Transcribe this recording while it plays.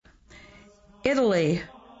Italy,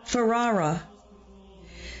 Ferrara.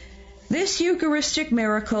 This Eucharistic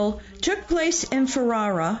miracle took place in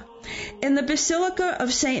Ferrara, in the Basilica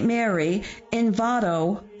of St. Mary in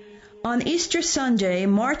Vado, on Easter Sunday,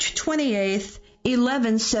 March 28,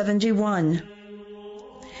 1171.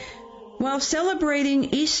 While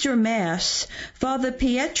celebrating Easter Mass, Father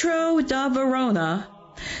Pietro da Verona,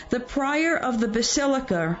 the prior of the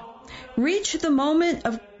Basilica, reached the moment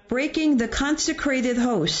of breaking the consecrated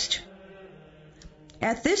host.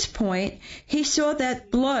 At this point, he saw that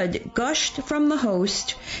blood gushed from the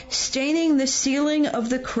host, staining the ceiling of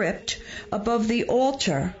the crypt above the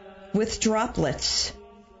altar with droplets.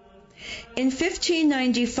 In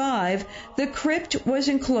 1595, the crypt was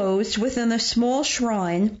enclosed within a small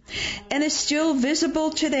shrine and is still visible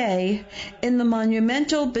today in the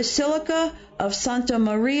monumental Basilica of Santa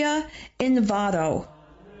Maria in Vado.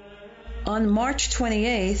 On March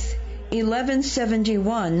 28,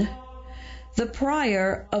 1171, the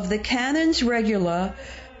prior of the Canons Regula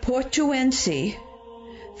Portuensi,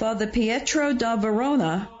 Father Pietro da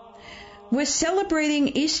Verona, was celebrating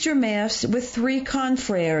Easter Mass with 3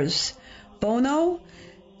 confreres, Bono,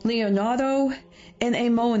 Leonardo, and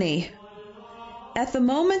Amoni. At the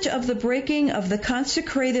moment of the breaking of the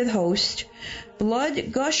consecrated host,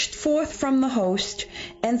 blood gushed forth from the host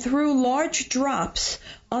and threw large drops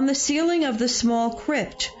on the ceiling of the small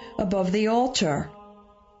crypt above the altar.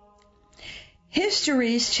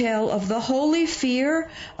 Histories tell of the holy fear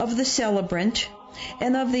of the celebrant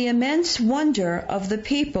and of the immense wonder of the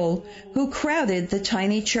people who crowded the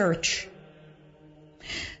tiny church.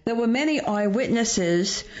 There were many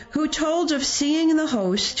eyewitnesses who told of seeing the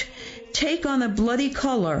host take on a bloody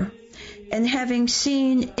color and having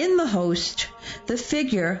seen in the host the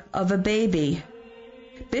figure of a baby.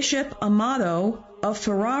 Bishop Amato of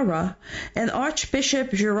Ferrara and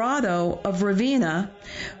Archbishop Gerardo of Ravenna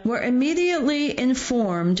were immediately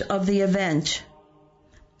informed of the event.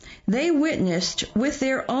 They witnessed with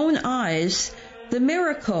their own eyes the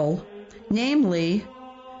miracle, namely,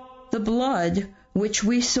 the blood which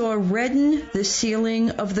we saw redden the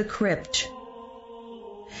ceiling of the crypt.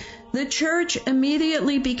 The church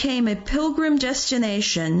immediately became a pilgrim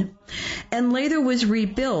destination and later was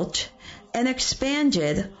rebuilt and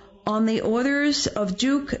expanded on the orders of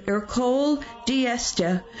Duke Ercole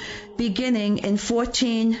d'Este beginning in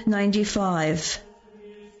 1495.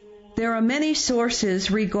 There are many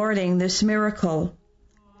sources regarding this miracle.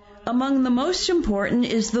 Among the most important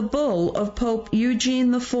is the bull of Pope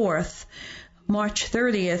Eugene IV, March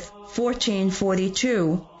 30th,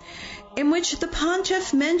 1442, in which the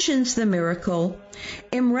pontiff mentions the miracle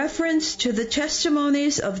in reference to the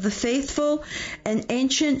testimonies of the faithful and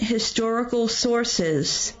ancient historical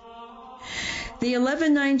sources. The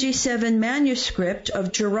 1197 manuscript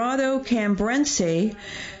of Gerardo Cambrense,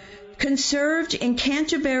 conserved in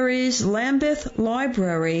Canterbury's Lambeth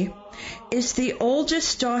Library, is the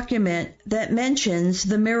oldest document that mentions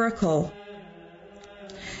the miracle.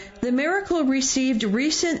 The miracle received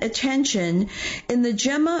recent attention in the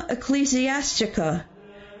Gemma Ecclesiastica,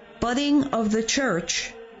 Budding of the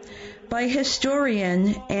Church, by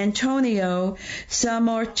historian Antonio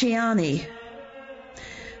Sammartiani.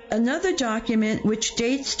 Another document which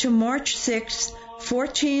dates to March 6,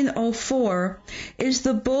 1404, is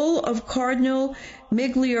the bull of Cardinal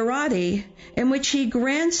Migliorati, in which he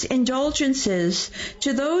grants indulgences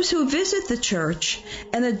to those who visit the church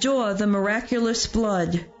and adore the miraculous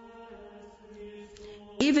blood.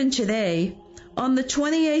 Even today, on the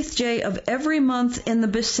 28th day of every month in the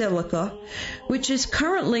Basilica, which is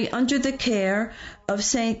currently under the care of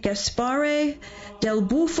St. Gaspare del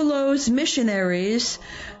Bufalo's missionaries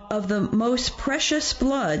of the most precious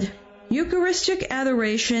blood, Eucharistic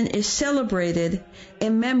adoration is celebrated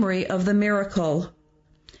in memory of the miracle.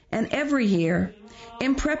 And every year,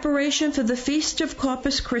 in preparation for the Feast of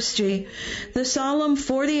Corpus Christi, the solemn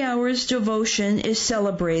 40 hours devotion is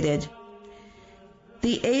celebrated.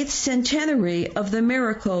 The 8th centenary of the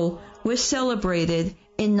miracle was celebrated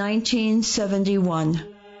in 1971.